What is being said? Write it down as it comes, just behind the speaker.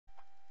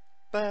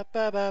Ba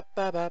ba ba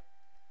ba ba.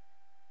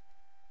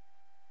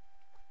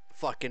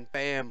 Fucking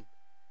bam.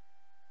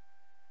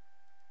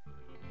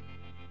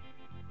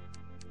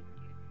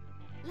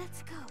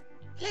 Let's go.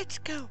 Let's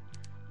go.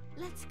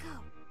 Let's go.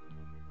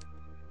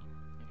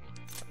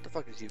 What the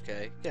fuck is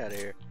UK? Get out of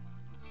here.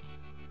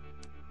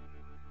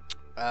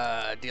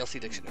 DLC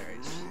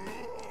dictionaries.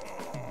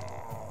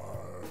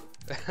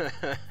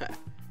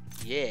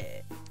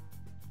 Yeah.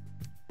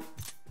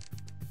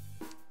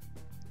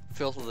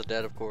 Filth of the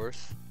Dead, of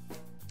course.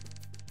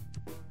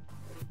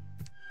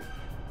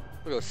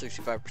 We'll go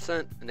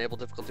 65%. Enable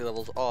difficulty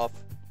levels off.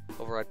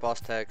 Override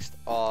boss text.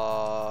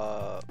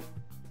 We'll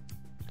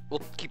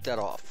keep that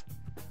off.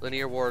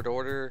 Linear word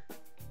order.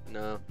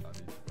 No.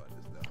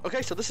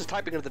 Okay, so this is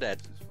Typing of the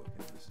Dead.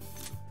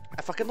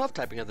 I fucking love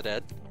Typing of the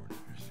Dead.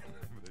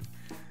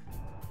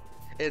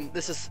 And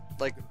this is,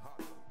 like,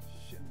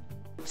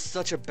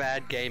 such a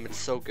bad game, it's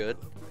so good.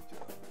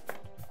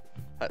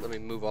 Let me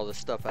move all this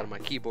stuff out of my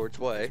keyboard's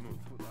way.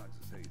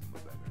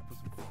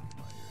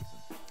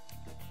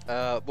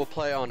 We'll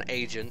play on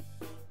Agent,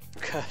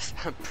 because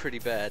I'm pretty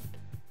bad.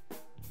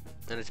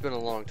 And it's been a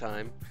long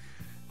time.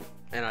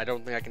 And I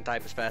don't think I can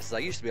type as fast as I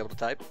used to be able to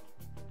type.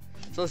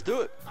 So let's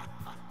do it.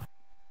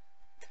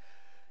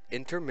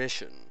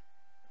 Intermission.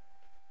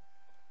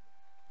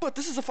 But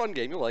this is a fun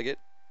game, you'll like it.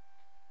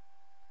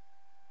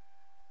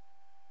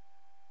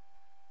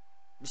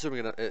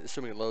 Assuming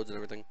it loads and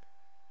everything.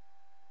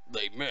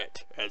 They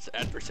met as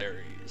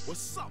adversaries.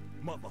 What's up,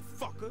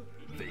 motherfucker?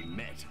 They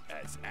met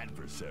as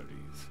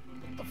adversaries.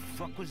 What the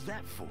fuck was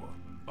that for?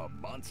 A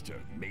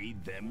monster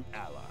made them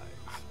allies.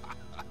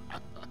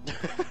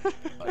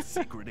 A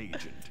secret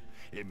agent,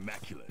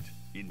 immaculate,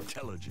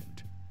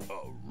 intelligent, a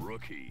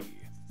rookie.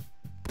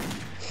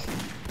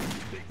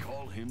 They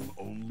call him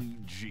only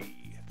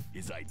G.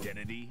 His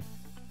identity,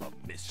 a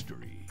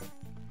mystery.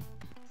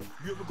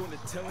 You ever gonna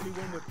tell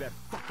anyone what that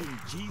fucking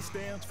G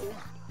stands for?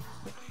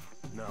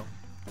 No.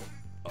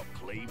 A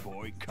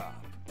playboy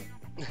cop.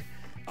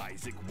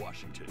 Isaac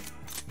Washington.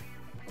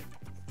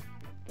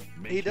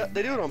 They do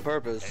it on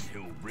purpose.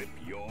 And he'll rip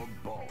your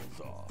balls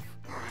off.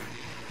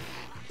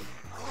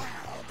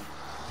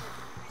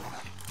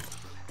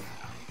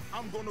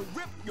 I'm gonna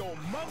rip your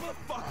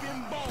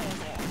motherfucking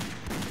balls off.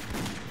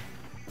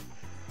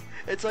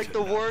 It's like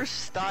the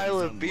worst style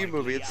of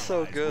B-movie. It's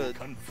so good.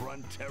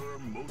 Confront terror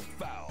most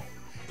foul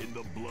in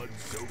the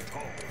blood-soaked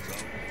halls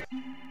of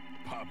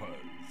Papa's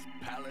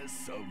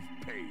Palace of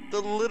Pain.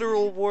 The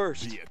literal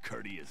worst. Be a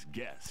courteous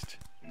guest.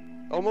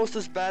 Almost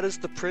as bad as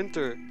The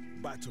Printer.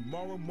 By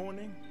tomorrow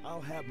morning,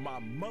 I'll have my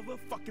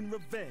motherfucking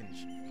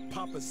revenge.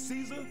 Papa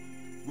Caesar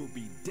will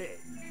be dead.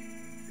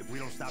 If we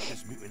don't stop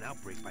this mutant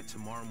outbreak by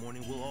tomorrow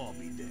morning, we'll all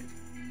be dead.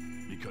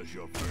 Because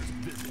your first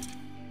visit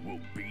will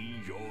be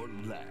your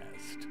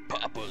last.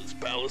 Papa's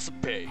Palace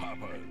of Pain.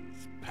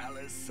 Papa's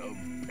Palace of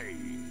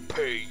Pain.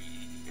 Pain.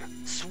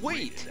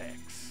 Sweet. Rated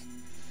X.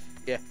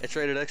 Yeah, it's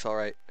rated X,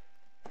 alright.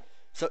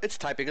 So it's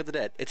Typing of the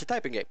Dead. It's a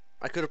typing game.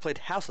 I could have played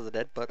House of the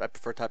Dead, but I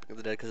prefer Typing of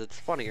the Dead because it's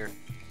funnier.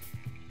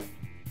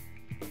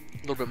 A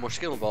little bit more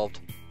skill involved.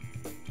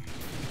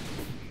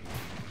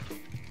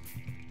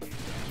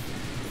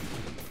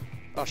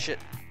 Oh shit.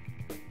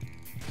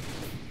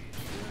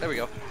 There we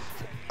go.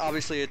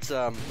 Obviously it's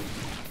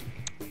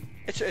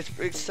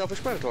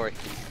self-explanatory.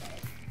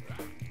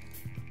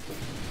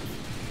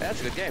 That's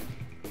a good game.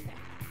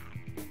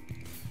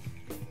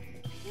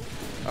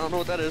 I don't know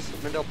what that is.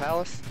 Mendel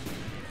Palace?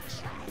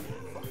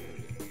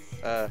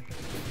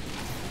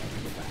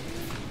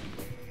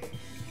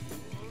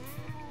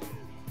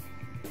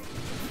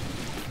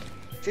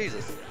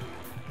 Jesus.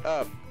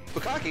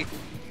 Bukaki.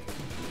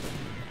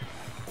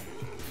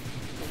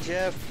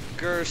 Jeff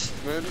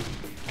Gerstmann.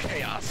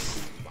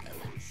 Chaos.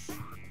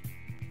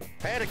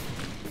 Panic.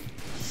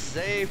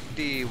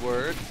 Safety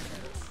word.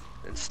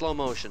 And slow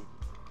motion.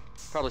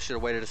 Probably should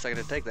have waited a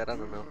second to take that. I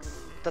don't know.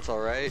 That's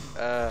alright.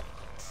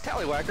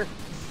 Tallywhacker.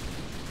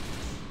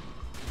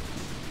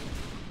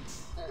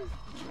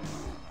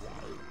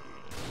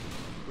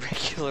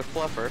 Regular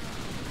fluffer.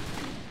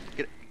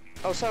 Get.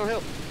 Oh, Silent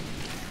Hill.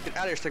 Get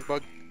out of here, stink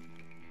bug.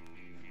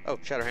 Oh,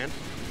 Shatterhand.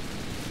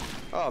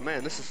 Oh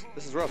man, this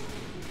is rough.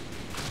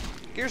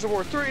 Gears of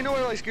War 3.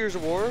 Nobody likes Gears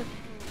of War.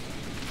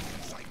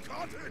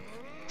 Psychotic!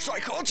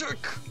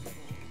 Psychotic.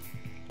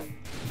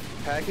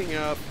 Packing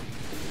up.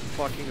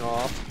 Fucking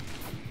off.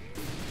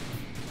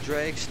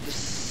 Drake's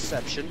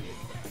Deception.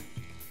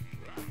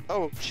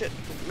 Oh shit.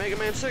 Mega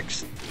Man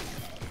 6.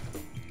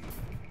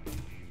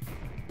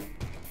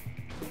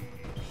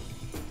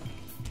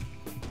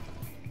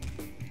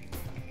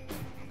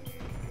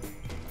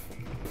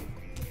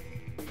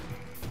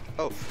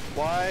 Oh,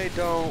 why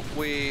don't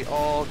we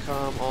all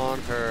come on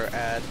her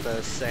at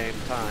the same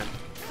time?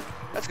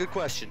 That's a good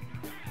question.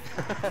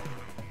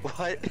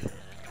 What?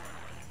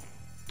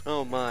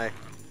 Oh my.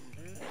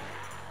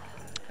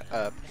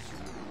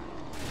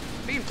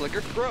 Beam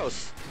flicker,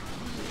 gross.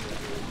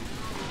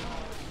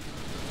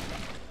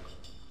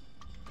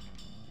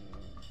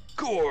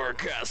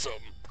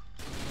 Gorgasm.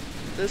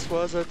 This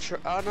was a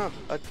triumph.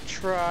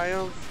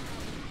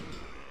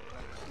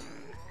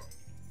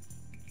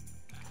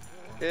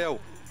 Ew.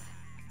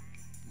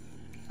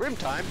 Rim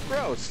time?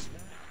 Gross.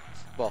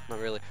 Well, not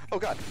really. Oh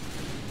god.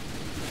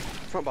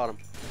 Front bottom.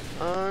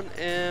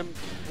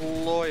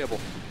 Unemployable.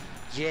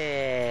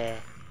 Yeah.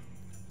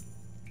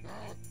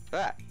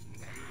 Ah.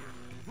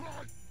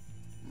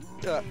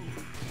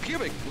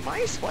 Pubic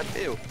mice? What?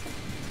 Ew.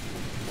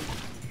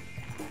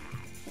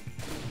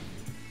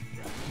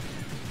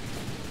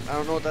 I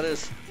don't know what that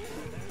is.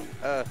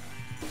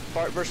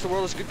 Bart vs. the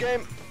World is a good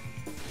game.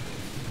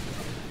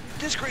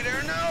 Discreet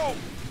error, no!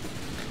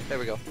 There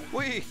we go.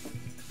 Whee!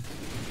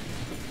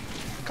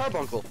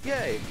 Carbuncle.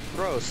 Yay.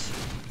 Gross.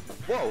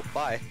 Whoa,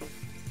 bye.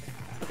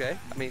 Okay,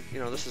 I mean, you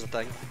know, this is a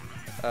thing.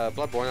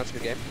 Bloodborne, that's a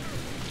good game.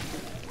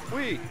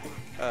 Whee!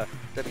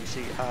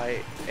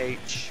 WCIHK.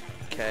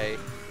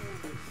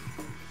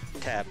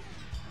 Tab.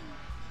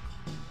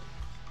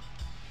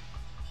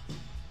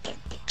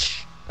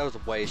 That was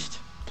a waste.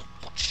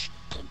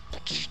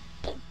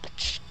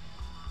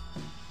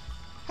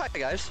 Hi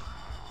guys.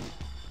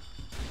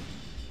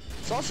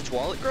 Sausage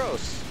wallet,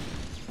 gross.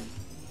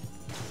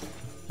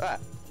 Ah.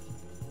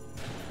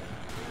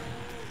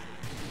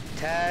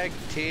 Tag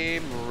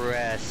team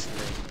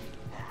wrestling.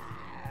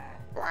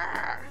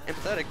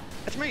 Empathetic.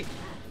 That's me.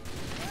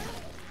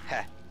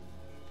 Ha.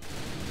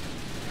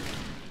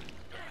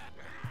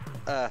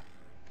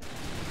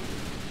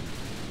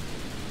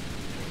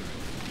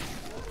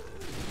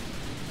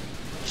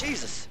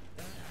 Jesus.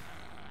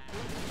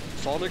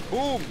 Sonic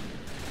boom.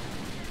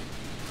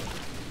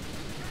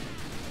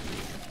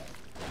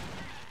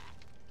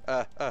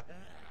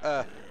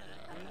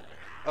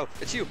 Oh,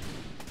 it's you.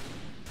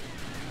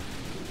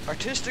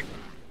 Artistic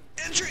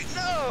entry.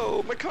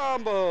 No, my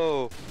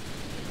combo.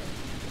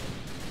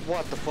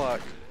 What the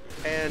fuck?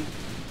 And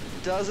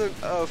doesn't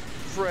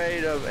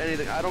afraid of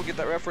anything. I don't get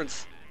that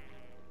reference.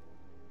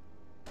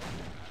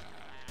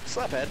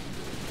 Slaphead.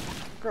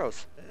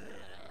 Gross.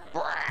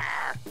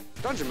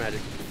 Dungeon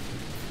magic.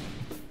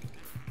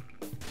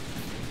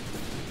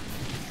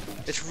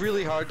 It's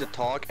really hard to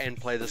talk and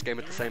play this game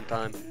at the same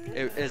time.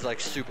 It is like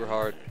super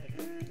hard.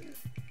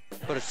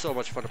 But it's so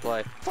much fun to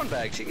play. Fun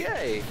bags,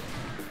 yay!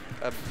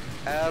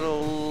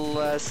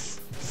 Adolescent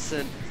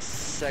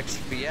sex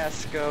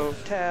fiasco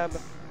tab.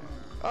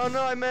 Oh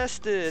no, I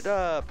messed it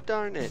up.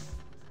 Darn it.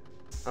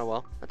 Oh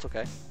well, that's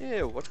okay.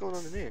 Ew, what's going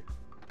on in here?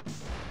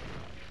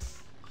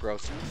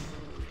 Gross.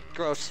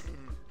 Gross.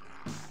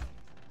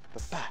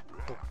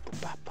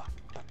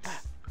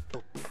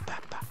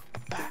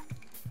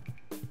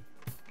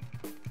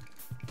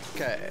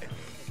 Okay.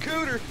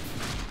 Cooter.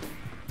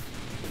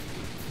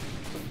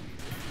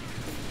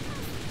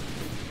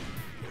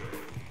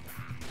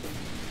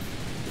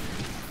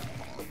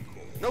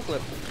 No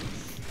clip.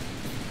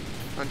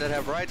 Undead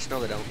have rights? No,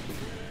 they don't.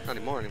 Not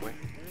anymore, anyway.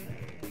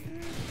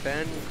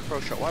 Ben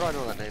Crochet. Why do I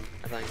know that name?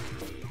 I think.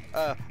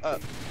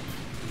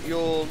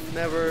 You'll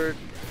never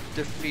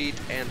defeat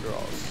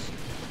Andros.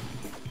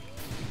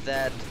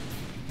 That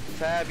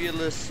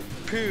fabulous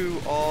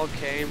poo all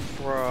came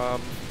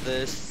from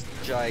this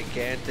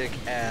gigantic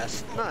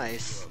ass.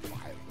 Nice.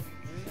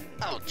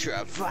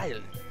 Ultra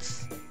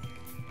violence.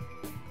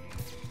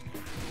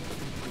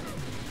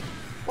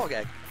 Ball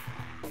gag.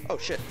 Oh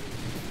shit.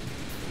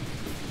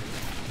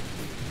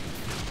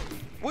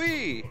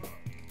 Whee!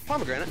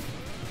 Pomegranate.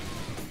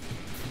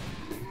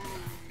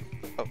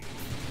 Oh.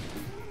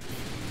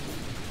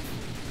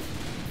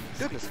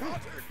 Goodness me.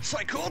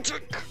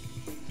 Psychotic!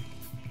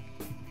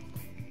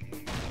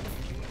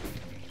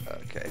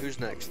 Okay, who's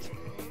next?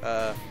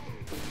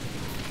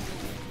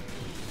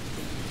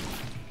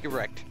 You're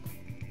wrecked.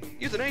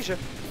 Euthanasia!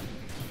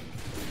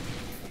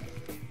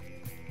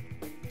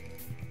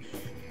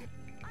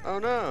 Oh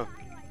no!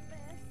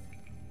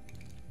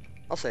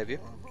 I'll save you.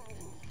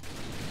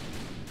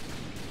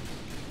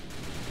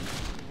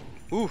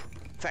 Ooh,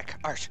 feck,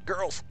 arse,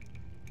 girls!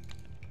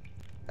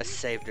 I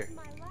saved her.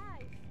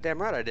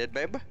 Damn right I did,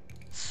 babe.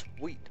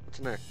 Sweet. What's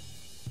in there?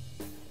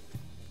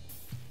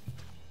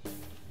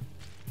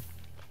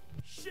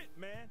 Shit,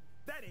 man.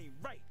 That ain't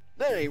right.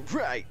 That ain't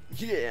right.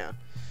 Yeah.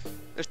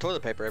 There's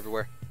toilet paper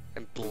everywhere.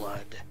 And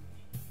blood.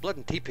 Blood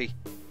and TP.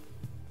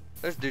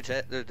 There's the dude's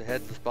head. There's the head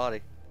of his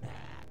body.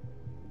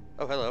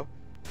 Oh, hello.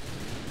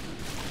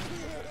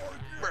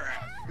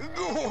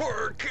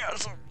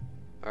 Orgasm.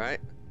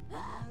 Alright.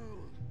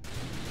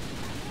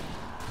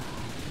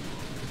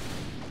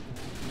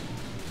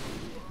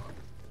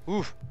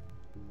 Oof.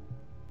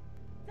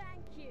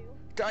 Thank you.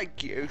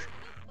 Thank you.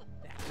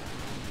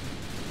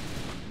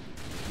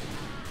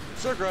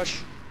 Zerg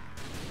Rush.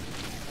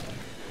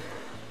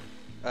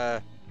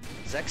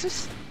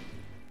 Zexus?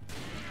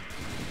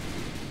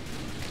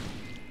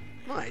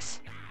 Nice.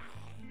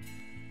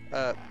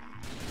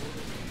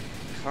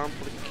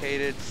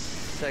 Complicated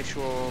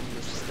sexual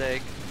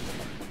mistake.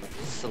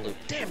 Salute.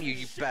 Damn you,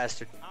 you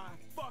bastard. I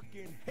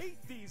fucking hate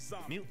these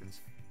zombies.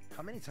 Mutants,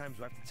 how many times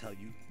do I have to tell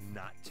you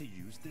not to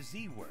use the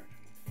Z word?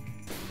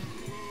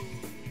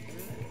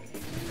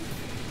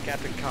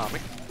 Captain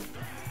Comic.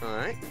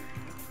 Alright.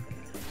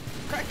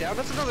 Crackdown,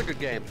 that's another good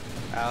game.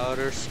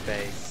 Outer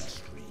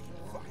Space.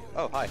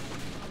 Oh, hi.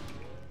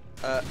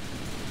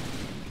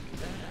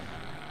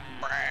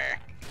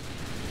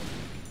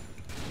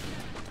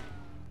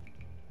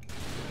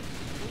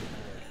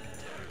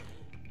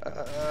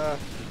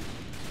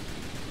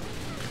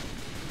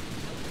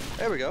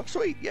 There we go.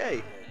 Sweet.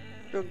 Yay.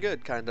 Doing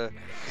good, kinda.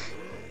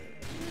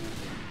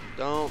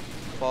 Don't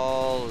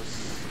fall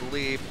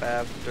asleep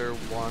after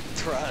one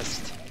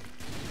thrust.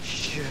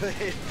 Should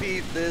it be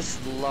this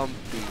lumpy?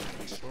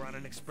 We're on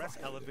an express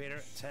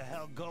elevator to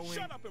hell going.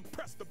 Shut up and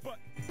press the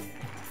button.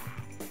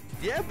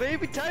 Yeah,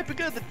 baby,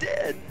 typing of the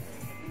dead.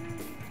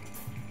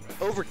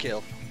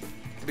 Overkill,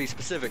 to be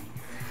specific.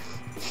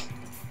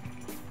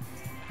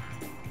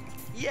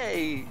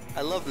 Yay!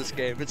 I love this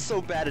game. It's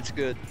so bad it's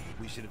good.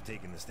 We should have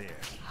taken the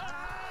stairs.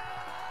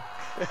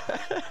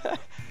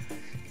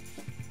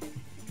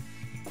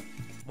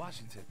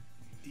 Washington,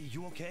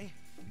 you okay?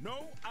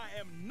 No, I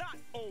am not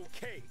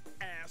okay,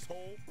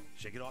 asshole.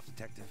 Shake it off,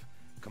 detective.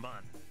 Come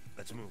on,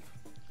 let's move.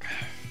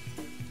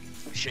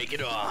 Shake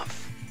it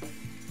off.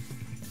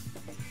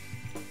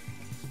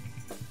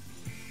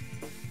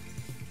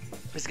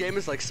 This game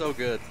is like so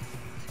good.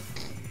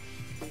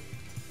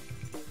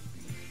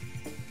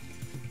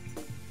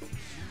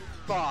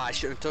 Oh, I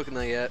shouldn't have taken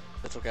that yet.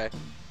 That's okay.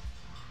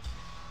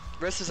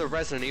 This is a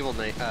Resident Evil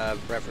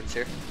reference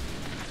here.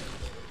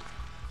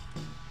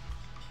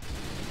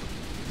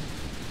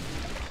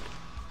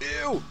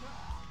 Ew!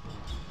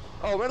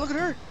 Oh man, look at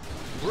her!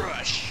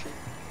 Rush!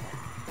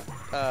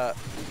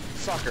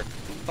 Soccer.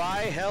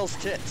 By Hell's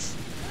Tits.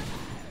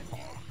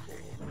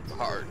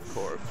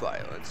 Hardcore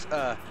violence.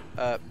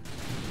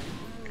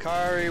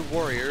 Kari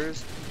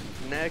Warriors.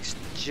 Next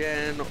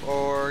Gen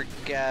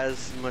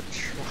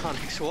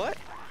Orgasmatronics. What?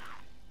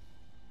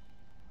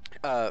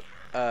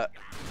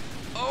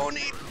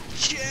 Oni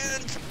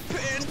Chan's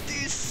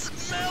panties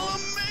smell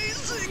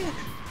amazing!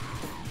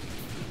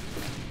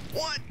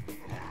 What?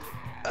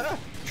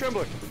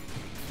 Trembler.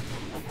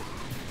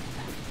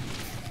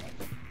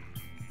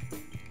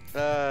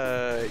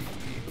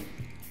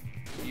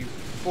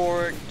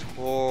 Euphoric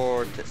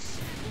tortoise.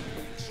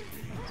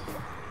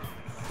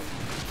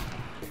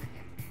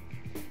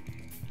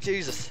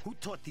 Jesus. Who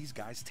taught these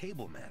guys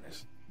table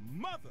manners?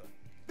 Mother,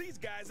 these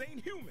guys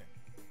ain't human.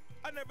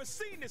 I never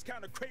seen this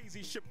kind of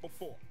crazy shit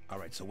before. All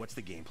right, so what's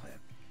the game plan?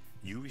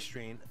 You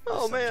restrain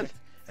Oh, the man. subject,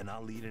 and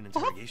I'll lead an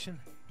interrogation?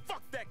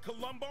 Fuck that,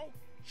 Columbo.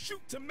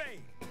 Shoot to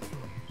Maine.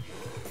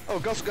 Oh,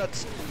 Ghost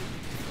Guts.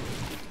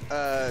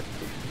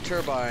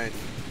 Turbine.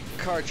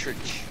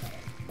 Cartridge.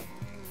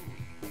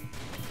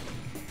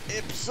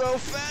 Ipso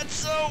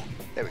fatso.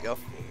 There we go.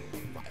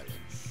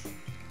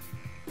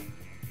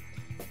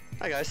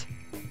 Hi, guys.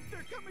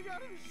 They're coming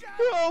out of the shower.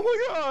 Oh my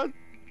god.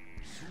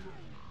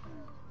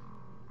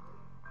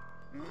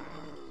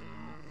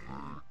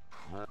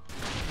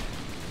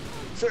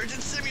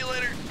 Surgeon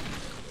Simulator.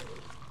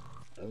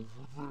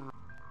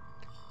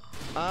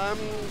 I'm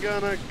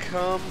gonna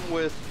come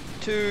with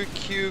 2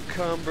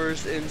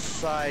 cucumbers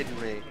inside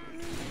me.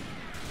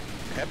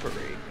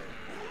 Peppery.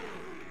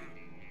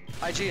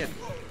 IGN.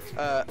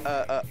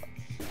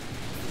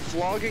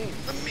 Flogging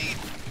the meat.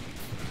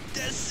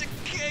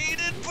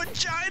 Desiccated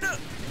vagina.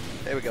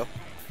 There we go.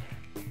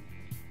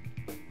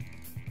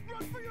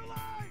 Run for your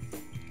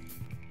lives.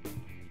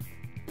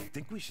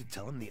 Think we should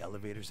tell him the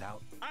elevator's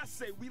out? I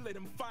say we let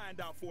him find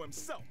out for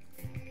himself.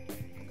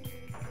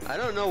 I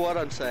don't know what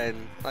I'm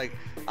saying. Like,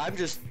 I'm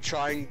just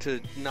trying to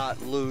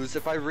not lose.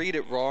 If I read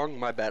it wrong,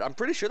 my bad. I'm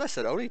pretty sure that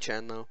said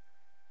Oni-chan, though.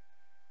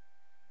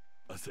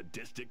 A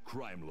sadistic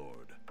crime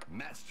lord,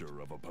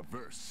 master of a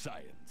perverse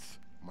science.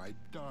 My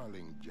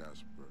darling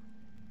Jasper,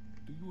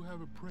 do you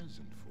have a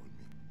present for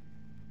me?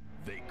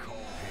 They call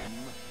him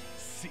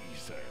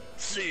Caesar.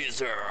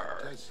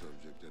 Caesar! Test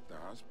subject at the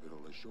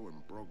hospital is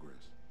showing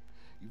progress.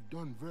 You've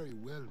done very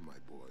well, my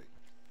boy.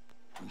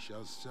 We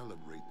shall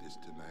celebrate this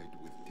tonight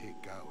with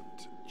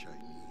takeout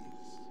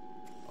Chinese.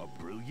 A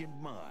brilliant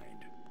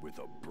mind with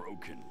a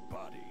broken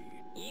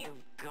body.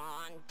 You've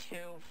gone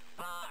too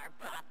far,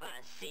 Papa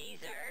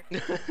Caesar.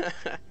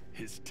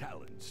 His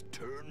talents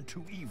turn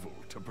to evil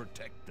to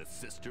protect the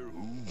sister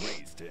who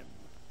raised him.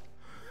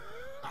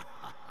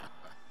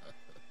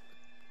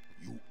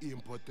 You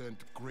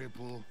impotent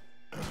cripple.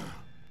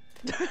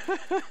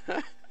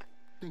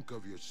 Think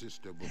of your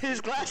sister before. His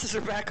glasses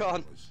are back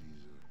on. Caesar.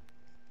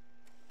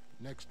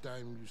 Next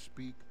time you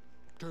speak,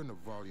 turn the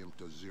volume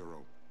to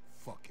 0.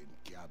 Fucking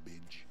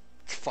cabbage.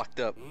 It's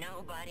fucked up.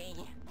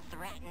 Nobody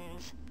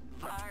threatens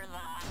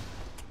Varla.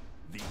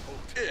 The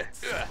ultimate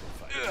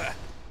sacrifice.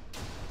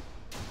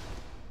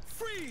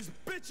 Freeze,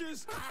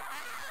 bitches!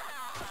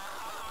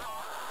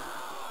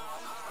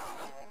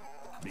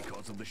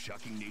 Because of the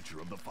shocking nature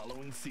of the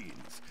following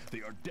scenes,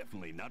 they are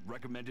definitely not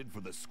recommended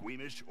for the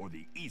squeamish or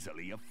the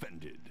easily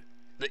offended.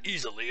 The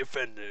easily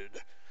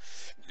offended.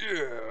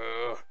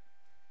 Yeah.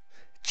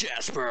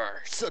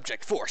 Jasper,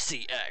 subject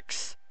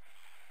 4CX.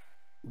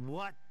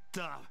 What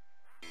the? I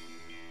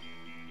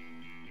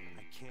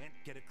can't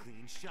get a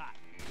clean shot.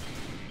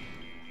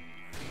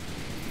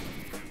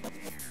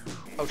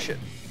 Oh shit.